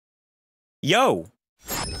Yo!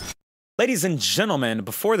 Ladies and gentlemen,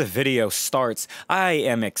 before the video starts, I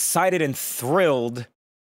am excited and thrilled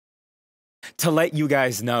to let you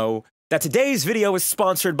guys know that today's video is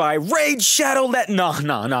sponsored by Raid Shadow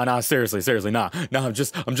Nah, seriously, nah, I'm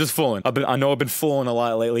just fooling. I know I've been fooling a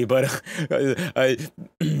lot lately, but I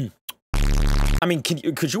mean,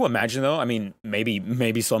 could you imagine though? I mean,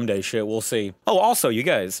 maybe someday, shit, we'll see. Oh, also, you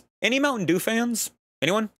guys, any Mountain Dew fans?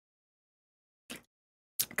 Anyone?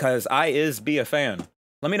 Cause I be a fan.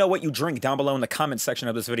 Let me know what you drink down below in the comment section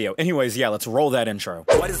of this video. Anyways, yeah, let's roll that intro.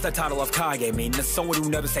 What does the title of Kage mean? To someone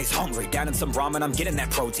who never stays hungry. Down in some ramen, I'm getting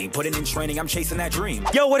that protein. Putting in training, I'm chasing that dream.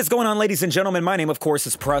 Yo, what is going on, ladies and gentlemen? My name, of course,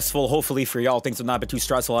 is PresFull. Hopefully for y'all, things have not been too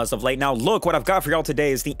stressful as of late. Now, look, what I've got for y'all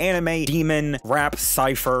today is the anime demon rap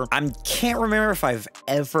cipher. I can't remember if I've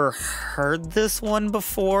ever heard this one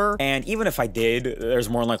before. And even if I did, there's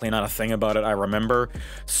more than likely not a thing about it I remember.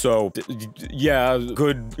 So, yeah,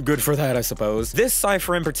 good for that, I suppose. This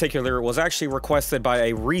cipher in particular was actually requested by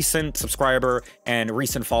a recent subscriber and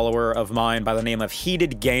recent follower of mine by the name of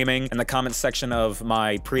Heated Gaming in the comment section of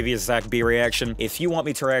my previous Zach B reaction. If you want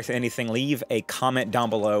me to react to anything, leave a comment down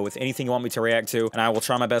below with anything you want me to react to, and I will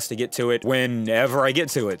try my best to get to it whenever I get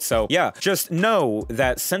to it. So yeah, just know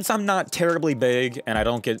that since I'm not terribly big and I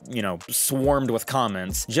don't get, you know, swarmed with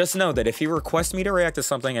comments, just know that if you request me to react to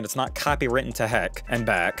something and it's not copywritten to heck and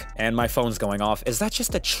back and my phone's going off, is that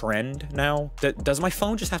just a trend now? Does my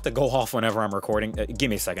phone just have to go off whenever I'm recording? Give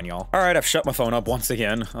me a second, y'all. All right, I've shut my phone up once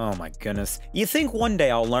again. Oh my goodness. You think one day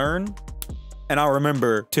I'll learn? And I'll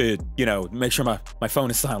remember to, you know, make sure my phone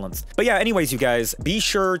is silenced. But yeah, anyways, you guys, be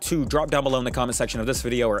sure to drop down below in the comment section of this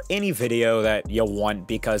video or any video that you'll want,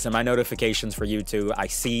 because in my notifications for YouTube, I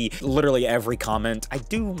see literally every comment. I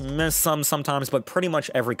do miss some sometimes, but pretty much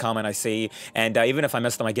every comment I see. And even if I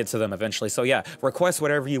miss them, I get to them eventually. So yeah, request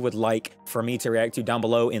whatever you would like for me to react to down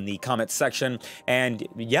below in the comment section. And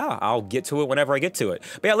yeah, I'll get to it whenever I get to it.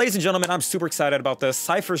 But yeah, ladies and gentlemen, I'm super excited about this.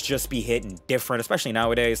 Ciphers just be hitting different, especially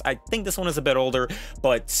nowadays. I think this one is a bit older,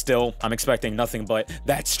 but still, I'm expecting nothing but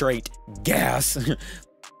that straight gas.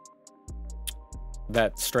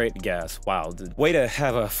 That straight gas. Wow. Way to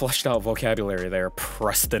have a fleshed out vocabulary there,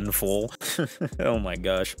 Preston Full. Oh my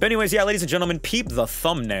gosh. But anyways, yeah, ladies and gentlemen, peep the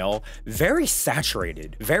thumbnail. Very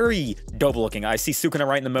saturated, very dope looking. I see Sukuna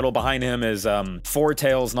right in the middle. Behind him is Four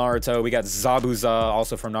Tails Naruto. We got Zabuza,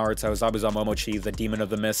 also from Naruto. Zabuza Momochi, the demon of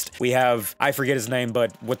the mist. We have, I forget his name,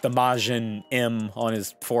 but with the Majin M on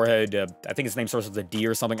his forehead. I think his name starts with a D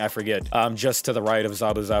or something. I forget. Just to the right of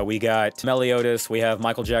Zabuza, we got Meliodas. We have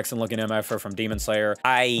Michael Jackson looking MF from Demon Slayer.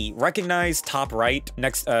 I recognize top right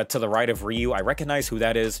next to the right of Ryu. I recognize who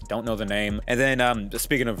that is. Don't know the name. And then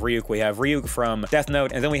speaking of Ryuk, we have Ryuk from Death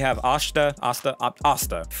Note, and then we have Asta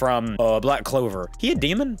from Black Clover. He a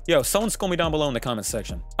demon? Yo, someone school me down below in the comments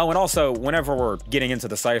section. Oh, and also, whenever we're getting into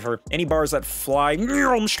the cipher, any bars that fly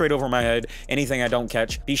straight over my head, anything I don't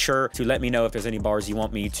catch, be sure to let me know if there's any bars you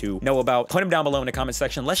want me to know about. Put them down below in the comment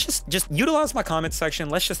section. Let's just utilize my comment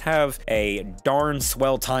section. Let's just have a darn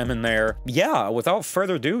swell time in there. Yeah, without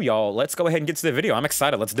further ado, y'all, let's go ahead and get to the video. I'm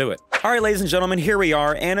excited. Let's do it. All right, ladies and gentlemen, here we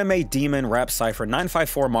are. Anime Demon Rap Cipher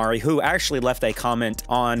 954 Mari, who actually left a comment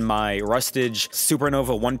on my Rustage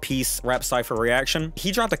Supernova One Piece Rap Cipher reaction.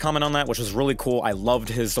 He dropped a comment on that, which was really cool. I loved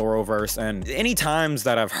his Zoroverse, and any times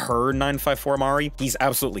that I've heard 954 Mari, he's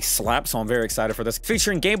absolutely slapped, so I'm very excited for this.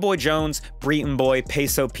 Featuring gameboyjones, Breeton Boy,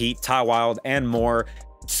 Peso Pete, Ty Wild, and more.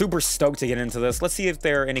 Super stoked to get into this. Let's see if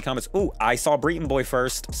there are any comments. Ooh, I saw Breeton Boy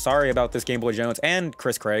first. Sorry about this, gameboyjones, and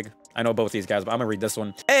Chris Craig. I know both these guys, but I'm gonna read this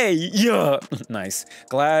one. Hey, yeah, nice.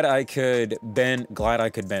 Glad I could been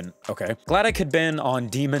on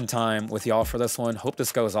Demon Time with y'all for this one. Hope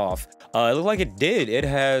this goes off. It looked like it did. It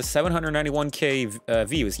has 791K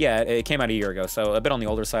views. Yeah, it came out a year ago, so a bit on the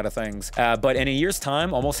older side of things. But in a year's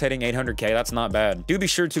time, almost hitting 800K. That's not bad. Do be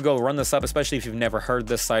sure to go run this up, especially if you've never heard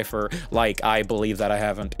this cipher, like I believe that I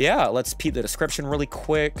haven't. Yeah, let's peep the description really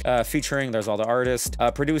quick. Featuring, there's all the artists,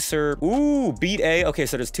 producer. Ooh, Beat A. Okay,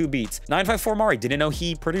 so there's two beats. 954 Mari, didn't know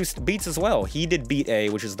he produced beats as well. He did Beat A,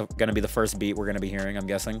 which is gonna be the first beat we're gonna be hearing, I'm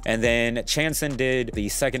guessing. And then Chanson did the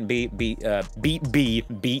second beat, Beat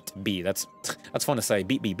B. That's fun to say.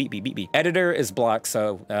 Beat B. Editor is Black,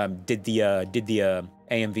 so did the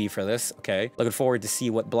AMV for this. Okay, looking forward to see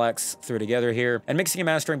what Blacks threw together here. And mixing and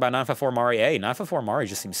mastering by 954 Mari. Hey, 954 Mari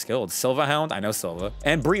just seems skilled. Silva Hound, I know Silva.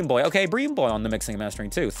 And Breeton Boy. Okay, Breeton Boy on the mixing and mastering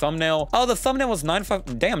too. Thumbnail. Oh, the thumbnail was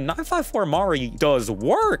 954 Mari does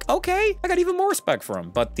work. Okay, I got even more respect for him.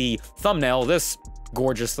 But the thumbnail, this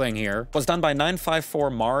gorgeous thing here, was done by 954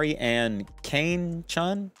 Mari and Kane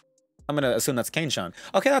Chan. I'm gonna assume that's Kane-chan.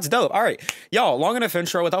 Okay, that's dope. All right, y'all, long enough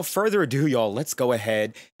intro. Without further ado, y'all, let's go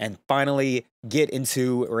ahead and finally get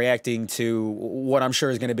into reacting to what I'm sure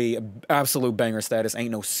is gonna be absolute banger status.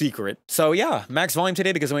 Ain't no secret. So yeah, max volume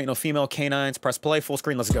today because there ain't no female canines. Press play, full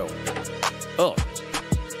screen, let's go.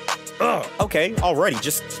 Okay, already,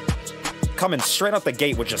 just coming straight out the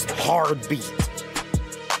gate with just hard beat.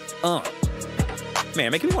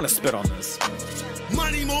 Man, making me want to spit on this.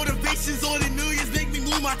 Money, motivations, all the millions make me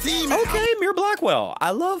move my team. Okay, Mir Blackwell.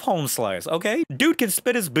 I love Home Slice, okay? Dude can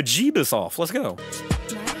spit his bejeebus off. Let's go.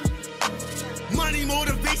 Money,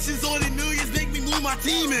 motivations, all the millions make me move my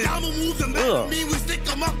team. I'ma move them back. Me, we stick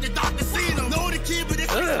them up, the doctor see them. Know the kid, but it's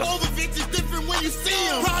over, bitch, is different when you see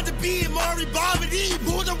him. Proud to be in Mari Bobbity,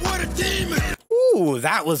 pulled up with a team. Ooh,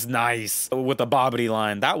 that was nice. With the Bobbity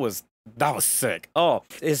line, that was sick. Oh,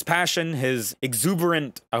 his passion, his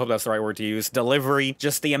exuberant, I hope that's the right word to use, delivery,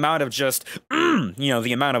 just the amount of just, you know,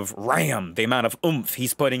 the amount of ram, the amount of oomph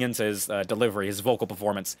he's putting into his delivery, his vocal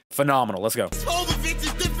performance. Phenomenal. Let's go. Over, bitch,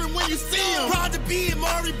 is different when you see him. Proud to be in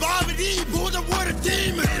Mari Bobbity, pulled up with a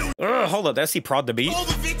team. Hold up, that's he Prod the Beat?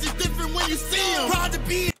 Over, bitch, is different when you see him. Proud to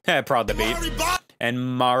be Prod the Beat.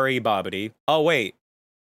 And Mari Bobbity. Oh, wait.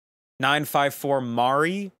 954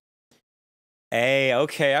 Mari? Hey,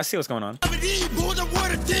 okay, I see what's going on. They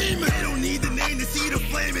don't need the name to see the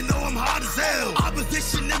flame and know I'm hard as hell.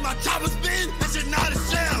 Opposition in my chopper spin, that shit not a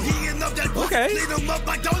shell. He enough that okay. Leave them up,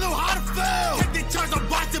 I don't know how to fail. Take the charge, I'm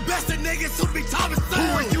watch the best of niggas who be top and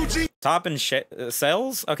sales. Top and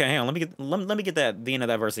sales? Okay, hang on, let me get that the end of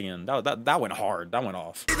that verse again. That went hard. That went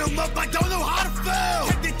off. Leave them up, I don't know how to fail.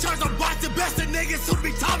 Take the charge, I'm watch the best of niggas who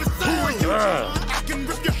be top and sales. I can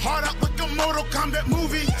rip your heart out like a Mortal Kombat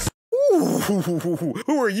movie. Ooh,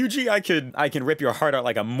 who are you, G? I can rip your heart out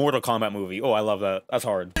like a Mortal Kombat movie. Oh, I love that. That's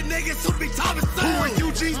hard. The niggas who be top and who are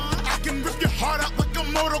you, G? I can rip your heart out like a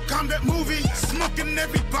Mortal Kombat movie. Smoking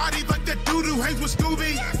everybody like that dude who hangs with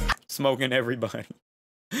Scooby. Smoking everybody.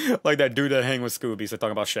 Like that dude that hang with Scooby. So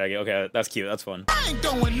talking about Shaggy. Okay, that's cute. That's fun. I ain't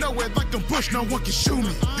going nowhere like a Bush. No one can shoot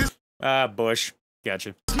me. Bush.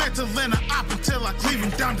 Gotcha. Atlanta up until I cleave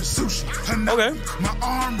him down to sushi. Okay. My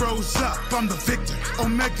arm rose up. I'm the victor.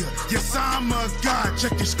 Omega. Yes, I'm a god.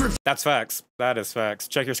 Check your scripture. That's facts. That is facts.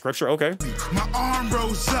 Check your scripture. Okay. My arm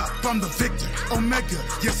rose up. I'm the victor. Omega.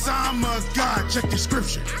 Yes, I'm a god. Check your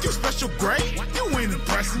scripture. You special grade? You ain't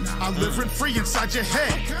impressing. I live rent free inside your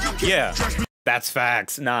head. Yeah. That's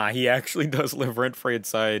facts. Nah, he actually does live rent free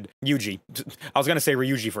inside Yuji. I was gonna say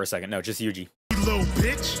Ryuji for a second. No, just Yuji. Little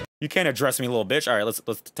bitch. You can't address me, little bitch. All right, let's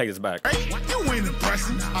take this back. Hey, you ain't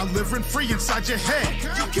impressing. I live rent free inside your head.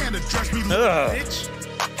 You can't address me, little bitch.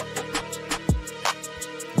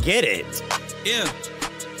 Get it. Yeah.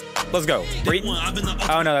 Let's go. Breeton.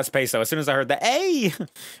 Oh no, that's Peso. As soon as I heard the A,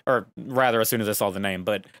 or rather, as soon as I saw the name,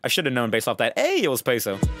 but I should have known based off that A, it was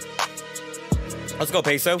Peso. Let's go,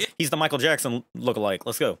 Peso. He's the Michael Jackson lookalike.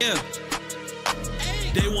 Let's go. Yeah.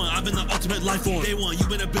 Day one, I've been the ultimate life form. Day one, you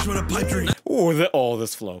been a bitch with a pipe dream. Oh,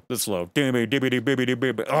 this flow. Oh,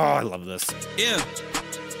 I love this. Yeah.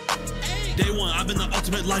 Day one, I've been the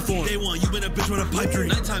ultimate life form. Day one, you been a bitch with a pipe dream.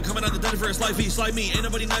 Nighttime, coming out the den for a slight feast, like me. Ain't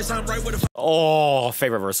nobody nice, I'm right with a oh,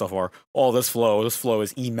 favorite verse so far. Oh, this flow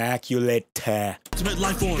is immaculate. Ultimate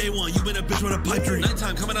life form. Day one, you been a bitch with a pipe dream.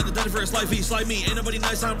 Nighttime, coming out the den for a slight feast, like me. Ain't nobody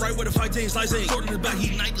nice, I'm right with a fighting, slicing. Short in his back,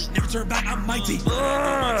 he nightly. Never turn back, I'm mighty.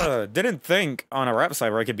 Didn't think on a rap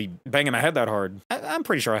side where I could be banging my head that hard. I'm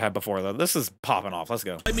pretty sure I had before though. This is popping off. Let's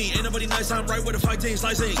go. Like me, ain't nobody nice, I'm right with a fighting,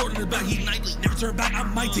 slicing. Short in his back, he nightly. Never turn back,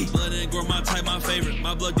 I'm mighty. Blood and gore, my type, my favorite.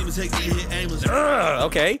 My blood demons take me to hit aimless.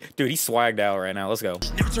 Okay, dude, he's swagged out right now. Let's go.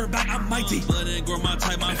 Never turn back, I'm mighty. Blood and gore, my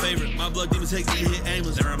type, my favorite. My blood demons take me to hit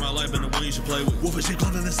aimless. Never in my life been the one you should play with. Wolf and shit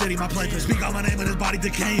clone in the city, my play. Speak out my name and his body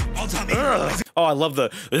decaying. All time. Oh, I love the,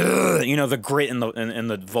 you know, the grit in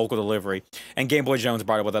the vocal delivery. And gameboyjones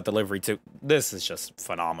brought it with that delivery too. This is just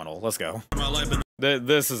phenomenal. Let's go.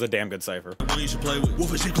 This is a damn good cipher. You should play with.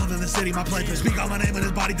 Wolf and shit clone in the city, my play. Speak out my name and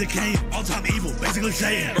his body decaying. All time evil, basically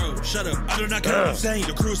saying. Bro, shut up. I do not care what I'm saying.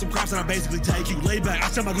 Your crew is some crops that I basically take. You lay back. I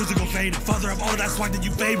tell my goose to go fade. Father of all that swag that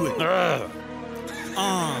you fade with.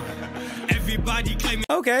 Everybody claiming.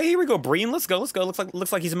 Okay, here we go, Breen. Let's go.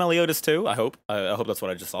 Looks like he's Meliodas too. I hope that's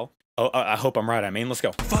what I just saw. Oh, I hope I'm right. I mean, let's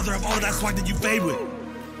go. Father of all that swag that you fade with.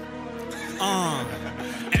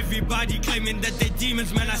 Everybody claiming that they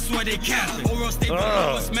demons, man. I swear they capping. Or else they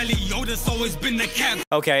was Meliodas always been the cap.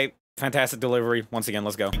 Okay. Fantastic delivery. Once again,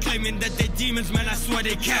 let's go. Claiming that they demons, man, I swear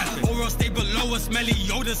they captain. Or else they below us, Melly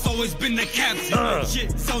Yoda's always been the captain.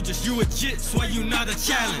 Legit soldiers, you legit, swear you not a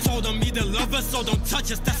challenge. Told them either love us or don't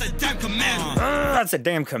touch us, that's a damn commandment. That's a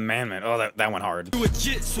damn commandment. Oh, that went hard. You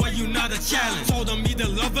legit, swear you not a challenge. Told them either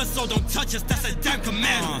love us or don't touch us, that's a damn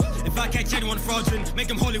commandment. If I catch anyone fraudulent, make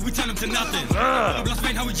him holy, we turn him to nothing. Blast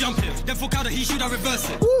pain, how we jump him. Then fuck out he shoot, I reverse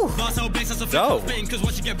it. Boss out banks, that's a flip spitting, cause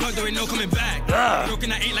once you get bugged, there ain't no coming back.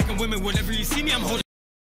 Broken, I ain't like a women, whenever you see me, I'm holding.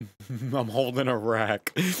 I'm holding a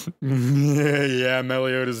rack. Yeah,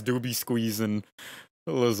 Meliodas do be squeezing.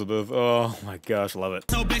 Elizabeth, oh my gosh, love it.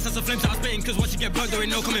 So banks, that's a flame, so I'm spitting, cause once you get bugged, there ain't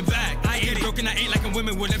no coming back. I ain't broken, I ain't like a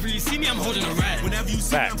women, whenever you see me, I'm holding a rack. Whenever you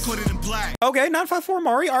see me, I'm coated in black. Okay, 954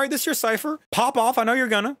 Mari. All right, this is your Cypher. Pop off. I know you're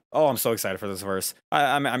gonna. Oh, I'm so excited for this verse.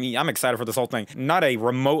 I mean, I'm excited for this whole thing. Not a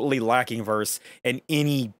remotely lacking verse in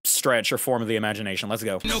any stretch or form of the imagination. Let's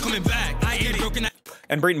go. No coming back. I ain't broken.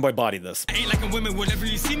 And Breeton Boy bodied this. I ain't like a women, whenever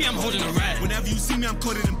you see me, I'm holding a rack. Whenever you see me, I'm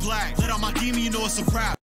coated in black. Let out my demon, you know it's a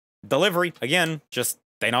rap. Delivery again. Just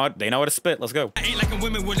they know how to spit. Let's go. I ain't like a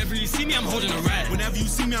women, whenever you see me, I'm holding a rack. Whenever you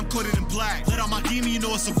see me, I'm coated in black. Let out my demon, you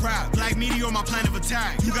know it's a rap. Black meteor, my plan of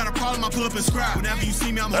attack. You got a problem, I pull up and scrap. Whenever you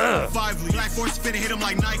see me, I'm holding fively. Black force fit and hit him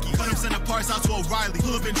like Nike. Cut him, send the parts out to O'Reilly.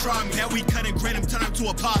 Pull up and try me. That we cut and grade him, turn him to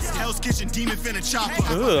a pasta. Hell's Kitchen, demon finna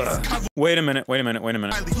chopper. Wait a minute. Pull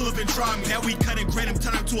up and try me. That we cut and grade him,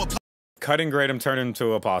 turn him to a pasta. Cut and grade him, turn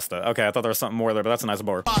into a pasta. Okay, I thought there was something more there, but that's a nice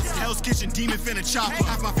bar. Hell's Kitchen, demon finna chopper.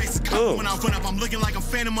 Half my face is covered when I run up. I'm looking like I'm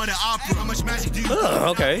Phantom of the Opera. How much magic do you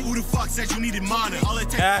okay. Who the fuck said you needed mana? All it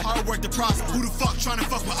takes is hard work to prosper. Who the fuck trying to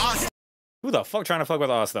fuck with us? Who the fuck trying to fuck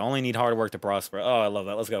with us? Only need hard work to prosper. Oh, I love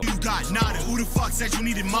that. Let's go. You got nada. Who the fuck said you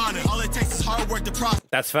needed mana? All it takes is hard work to prosper.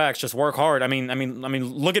 That's facts. Just work hard. I mean,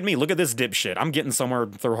 look at me. Look at this dipshit. I'm getting somewhere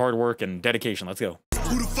through hard work and dedication. Let's go.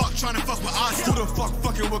 Who the fuck trying to fuck with us? Who the fuck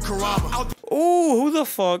fucking with Kurama? Ooh, who the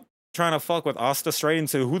fuck trying to fuck with Asta? Straight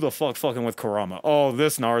into who the fuck fucking with Kurama? Oh,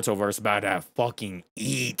 this Naruto verse about to fucking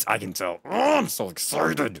eat. I can tell. Oh, I'm so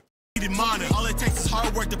excited. All it takes is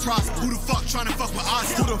hard work to prosper. Who the fuck trying to fuck with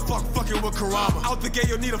us? Who the fuck fucking with Kurama? Out the gate,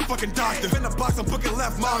 you'll need a fucking doctor. In the box, I'm booking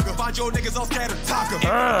left manga. Find your niggas all scattered.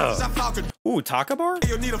 Taka. Ooh, Taka bar?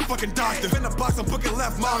 You'll need a fucking doctor. In the box, I'm booking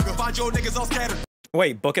left manga. Find your niggas all scattered.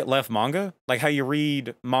 Wait, book it left manga? Like how you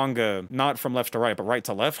read manga not from left to right, but right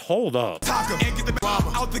to left? Hold up. Taka. And get the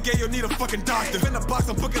out the gate, you'll need a fucking doctor. In the box,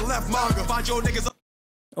 I'm booking left manga. Find your niggas.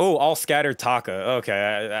 Oh, all scattered Taka.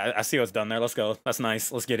 Okay, I see what's done there. Let's go. That's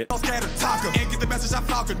nice. Let's get it. All scattered Taka. And get the message I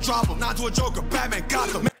Falcon. Drop him. Not to a Joker. Batman got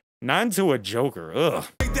them. 9 to a Joker. Ugh.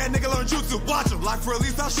 Make that nigga learn jutsu. Watch him. Like for at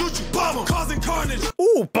least I'll shoot you. Bomb him. Causing carnage.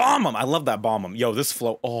 Ooh, bomb him. I love that bomb him. Yo, this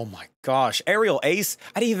flow. Oh my gosh. Aerial Ace.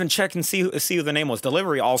 I didn't even check and see who the name was.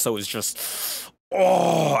 Delivery also is just.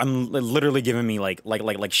 Oh, I'm literally giving me like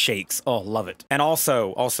shakes. Oh, love it. And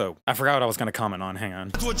also, I forgot what I was gonna comment on. Hang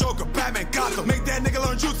on. To a Joker, Batman got them. Make that nigga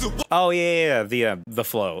learn jutsu. Oh yeah, the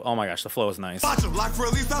flow. Oh my gosh, the flow is nice. Watch him, like for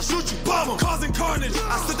at least I'll shoot you. Bomb him, causing carnage.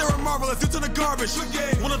 I sit there and marvel if you turn the garbage.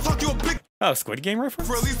 Wanna talk you a big. Oh, Squid Game reference?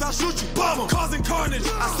 For at least I'll shoot you. Bomb him, causing carnage.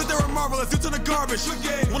 I sit there and marvel if you turn the garbage.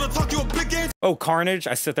 Wanna talk you a big game. Oh, Carnage.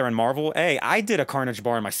 I sit there and marvel. Hey, I did a Carnage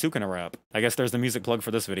bar in my Sukuna rap. I guess there's the music plug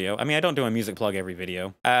for this video. I mean, I don't do a music plug every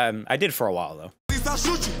video. I did for a while though. At least I'll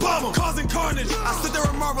shoot you. Bomb him, causing carnage. I sit there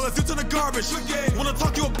and marvel if you turn the garbage. Wanna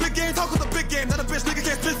talk you a big game? Talk with a big game. Not a bitch nigga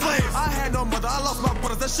can't spit flames. I had no mother. I lost my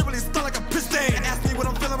brothers. That shit really stung like a piss stain. And ask me what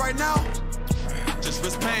I'm feeling right now. Just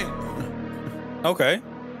risk pain. Okay.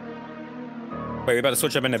 Wait, we about to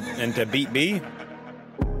switch up into beat B?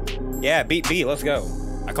 Yeah, beat B, let's go.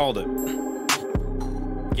 I called it.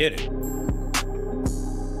 Get it.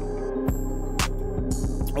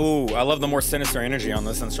 Ooh, I love the more sinister energy on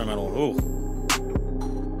this instrumental. Ooh.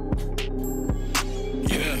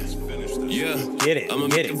 Yeah. Get it. I'ma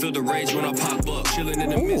make him feel the rage when I pop up. Chilling in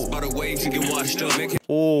the midst by the waves to get washed up.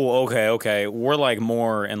 Ooh, okay. We're like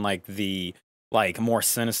more in like the more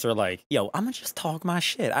sinister, like, yo, I'ma just talk my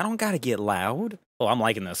shit. I don't gotta get loud. Oh, I'm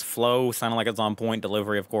liking this. Flow, sounding like it's on point.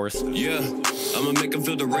 Delivery, of course. Yeah, I'ma make him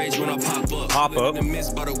feel the rage when I pop up. Pop up. In the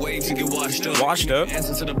midst by the waves to get washed up. Washed up.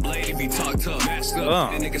 Answer to the blade if he talked up. Masked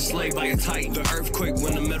up. And nigga slayed by a titan. The earthquake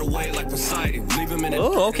when the metal way like Poseidon. Leave him in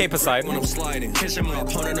oh, okay, Poseidon. When I'm sliding. Catch him my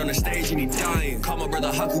opponent on the stage and he dying. Call my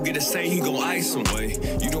brother Haku, get a say, he gon' ice him. Way.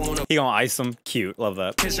 You don't wanna. He gon' ice him. Cute. Love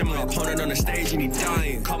that. Catch him my opponent on the stage and he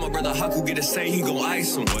dying. Call my brother Haku, get a say, he gon'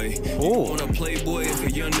 ice him. Way. You wanna playboy if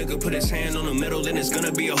a young nigga put his hand on the metal, then it's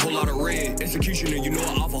gonna be a whole lot of red. Executioner, you know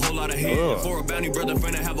I off a whole lot of head. For a bounty brother,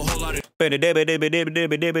 finna have a whole lot of.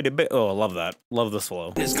 Oh, I love that. Love the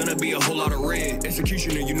slow. It's gonna be a whole lot of red.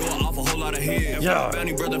 Executioner, you know I off a whole lot of head. Yeah.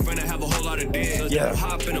 Bounty brother finna have a whole lot of dead. Yeah.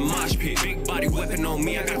 Hop in a mosh pit. Big body weapon on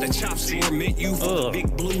me. I got the chopstick. Meant you for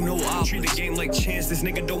big blue, no off. Treat the game like chance. This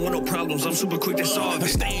nigga don't want no problems. I'm super quick to solve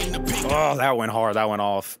it. Oh, that went hard. That went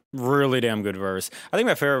off. Really damn good verse. I think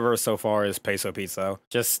my favorite verse so far is Peso Pizza.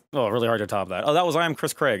 Just, really hard to top that. Oh, that was I Am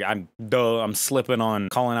Chris Craig. I'm slipping on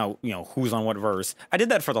calling out, who's on what verse. I did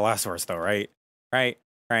that for the last verse though, right? Right.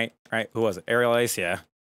 Who was it? Ariel Ace? Yeah.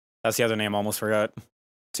 That's the other name I almost forgot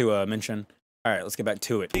to mention. All right, let's get back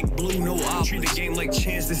to it. Big blue, no off. Treat the game like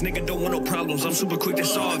chance. This nigga don't want no problems. I'm super quick to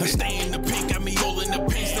solve it. Stay in the pink, got me all in the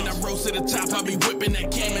paste, and I rose to the top. I be whipping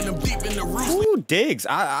that game, and I'm deep in the roof. Ooh, Diggs.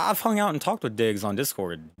 I've hung out and talked with Diggs on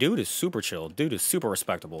Discord. Dude is super chill. Dude is super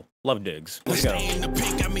respectable. Love Diggs. Let's go. Stay in the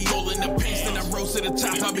pink, got me all in the paste, and I rose to the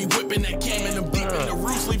top. I be whipping that game, and I'm deep in the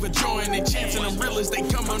roof. Leave a joy and a chance, and I'm real as they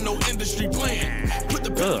come on no industry plan. Put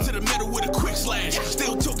the pedal to the metal with a quick slash.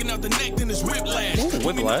 Still talking out the neck, then it's whiplash.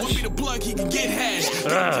 Whiplash. Want me the plug, he can get hash.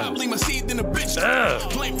 Top, leave my seed in the bitch.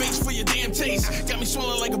 Blank face for your damn taste. Got me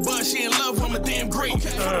swollen like a buzz. She in love, I'm a damn great.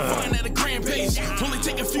 Flying at a grand pace. Only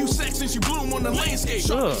take a few seconds since you bloom on the landscape.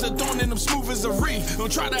 Sharp as a thorn and I'm smooth as a reef.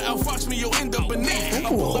 Don't try to outfox me, you'll end up beneath. I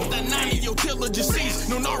pull up that 90, your killer just cease.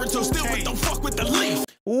 No Naruto still, but don't fuck with the leaf.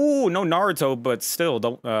 Ooh, no Naruto, but still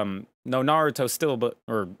don't. No Naruto still, but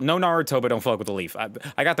no Naruto, but don't fuck with the leaf.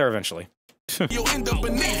 I got there eventually. You'll end up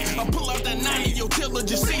beneath. I pull out that 90, your killer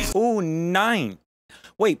just cease. Ooh, 9.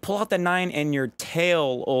 Wait, pull out the 9 and your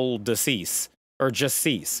tail will decease. Or just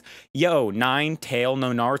cease. Yo, 9, tail,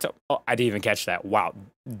 no Naruto. Oh, I didn't even catch that. Wow.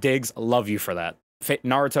 Diggs, love you for that.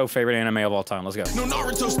 Naruto, favorite anime of all time. Let's go. No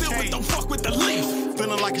Naruto still, but don't fuck with the leaf.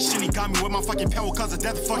 Feeling like a Shinigami with my fucking pen will cause a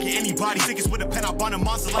death of fucking anybody. Tickets with a pen up on a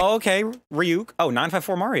monster like okay, Ryuk. Oh,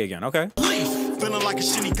 954 Mari again. Okay. Feeling like a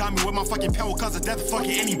Shinigami with my fucking pen will cause a death of fucking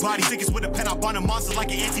anybody. Tickets with a pen up on a monster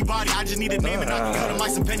like an antibody. I just need a name and I can cut him like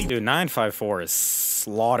some penny. Dude, 954 is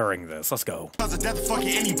slaughtering this. Let's go. Cause a death of fucking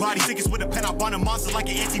anybody. Tickets with a pen up on a monster like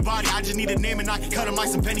an antibody. I just need a name and I can cut him like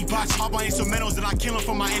some penny box. Hop on instrumentals and I kill him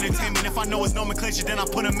for my entertainment. If I know his nomenclature, then I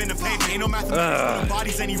put him in the paper. Ain't no mathematics for the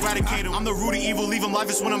bodies and eradicate them. I'm the root of evil, leave him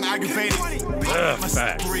lifeless when I'm aggravated. I'm a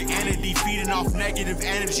separate entity feeding off negative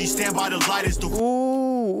energy. Stand by the light as the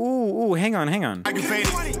Ooh, hang on. aggravated.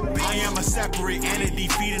 I am a separate entity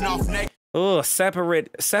feeding off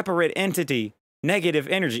Separate entity. Negative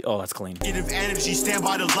energy. Oh, that's clean. negative energy. Stand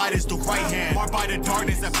by the light as the right hand. Marked by the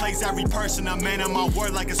darkness that plagues every person. A man of my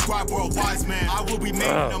word like a scribe or a wise man. I will be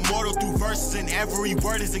made immortal through verses, and every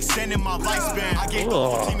word is extending my lifespan. I gave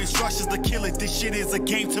the team instructions to kill it. This shit is a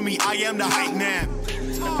game to me. I am the hype man.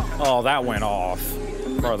 Oh, that went off.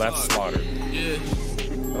 Bro, that's slaughtered.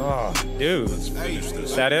 Oh, dude.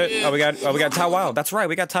 Is that it? Oh, we got Ty Wild. That's right,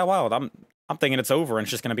 we got Ty Wild. I'm thinking it's over and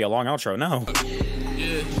it's just gonna be a long outro. No.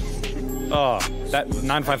 Oh, that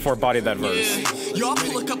 954 bodied that verse. Y'all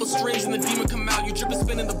pull a couple strings and the demon come out. You trip and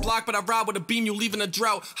spin in the block, but I ride with a beam, you leave in a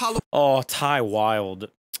drought. Oh, Ty Wild.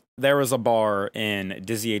 There was a bar in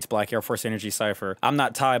Dizzy 8's Black Air Force Energy Cypher. I'm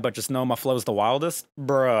not Ty, but just know my flow's the wildest.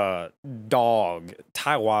 Bruh, dog.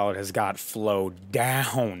 Ty Wild has got flow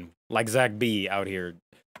down like Zach B out here.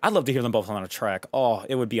 I'd love to hear them both on a track. Oh,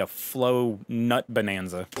 it would be a flow nut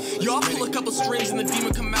bonanza. Y'all pull a couple strings and the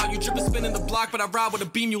demon come out. You trip and spin in the block, but I ride with a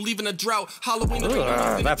beam, you leave in a drought. Halloween,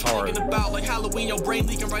 that's hard. About like Halloween, your brain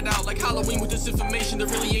leaking right out. Like Halloween with this information, there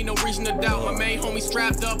really ain't no reason to doubt. My main homie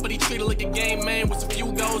strapped up, but he treated like a game man with a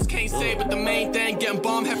few goals. Can't say, but the main thing, getting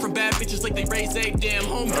bomb head for bad bitches like they raise a damn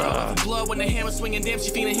homie. Blood when the hammer swinging, damn, she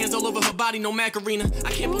feeling hands all over her body, no Macarena. I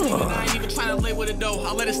can't believe it, I ain't even trying to lay with it though.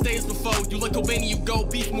 I'll let it stay as before. You look Cobain, you go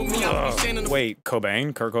beef with me. I'll be standing. Wait,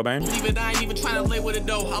 Cobain? Kurt Cobain? Leave it, I ain't even trying to lay with it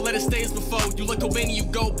though. I'll let it stay as before. You look Cobain, you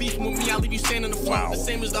go beef with me. I'll leave you standing on the floor. Wow. The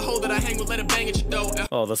same as the hoe that I hang with, let it bang at your door.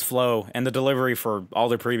 Oh, this flow and the delivery for all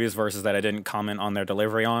the previous verses that I didn't comment on their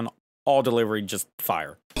delivery on. All delivery just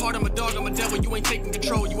fire. Hard, I'm a dog, I'm a devil, you ain't taking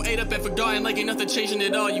control. You ate up and forgotten like ain't nothing changing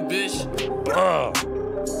at all, you bitch.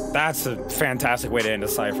 That's a fantastic way to end a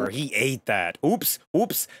cipher. He ate that. Oops.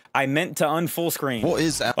 I meant to unfull screen. What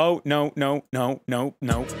is that? Oh, no. Oh,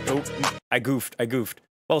 I goofed.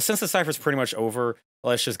 Well, since the cipher's pretty much over,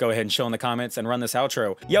 let's just go ahead and chill in the comments and run this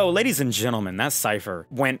outro. Yo, ladies and gentlemen, that cipher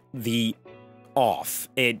went off.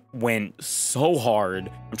 It went so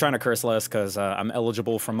hard. I'm trying to curse less because I'm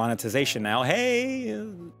eligible for monetization now. Hey,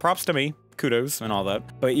 props to me. Kudos and all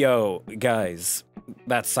that. But yo, guys,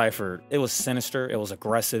 that cipher, it was sinister, it was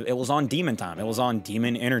aggressive, it was on demon time, it was on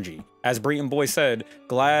demon energy. As Breeton Boy said,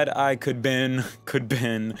 glad I could been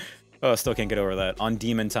Oh, still can't get over that. On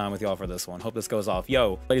demon time with y'all for this one. Hope this goes off.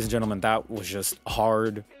 Yo, ladies and gentlemen, that was just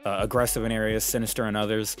hard, aggressive in areas, sinister in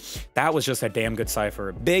others. That was just a damn good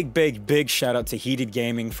cipher. Big shout out to Heated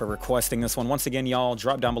Gaming for requesting this one. Once again, y'all,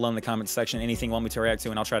 drop down below in the comment section anything you want me to react to,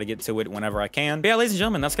 and I'll try to get to it whenever I can. But yeah, ladies and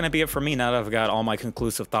gentlemen, that's gonna be it for me now that I've got all my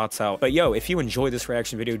conclusive thoughts out. But yo, if you enjoyed this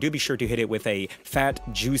reaction video, do be sure to hit it with a fat,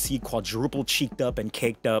 juicy, quadruple cheeked up and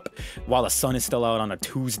caked up while the sun is still out on a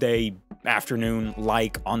Tuesday afternoon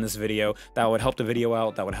like on this video. That would help the video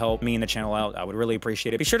out. That would help me and the channel out. I would really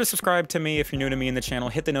appreciate it. Be sure to subscribe to me if you're new to me in the channel.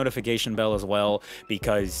 Hit the notification bell as well,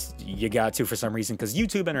 because you got to for some reason, because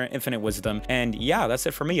YouTube and our infinite wisdom. And yeah, that's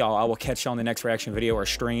it for me, y'all. I will catch y'all in the next reaction video or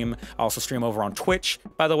stream. I also stream over on Twitch,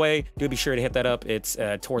 by the way. Do be sure to hit that up. It's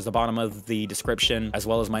towards the bottom of the description, as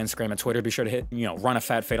well as my Instagram and Twitter. Be sure to hit, run a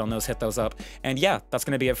fat fade on those, hit those up. And yeah, that's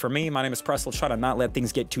gonna be it for me. My name is PresFull. Try to not let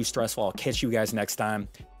things get too stressful. I'll catch you guys next time.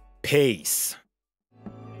 Peace.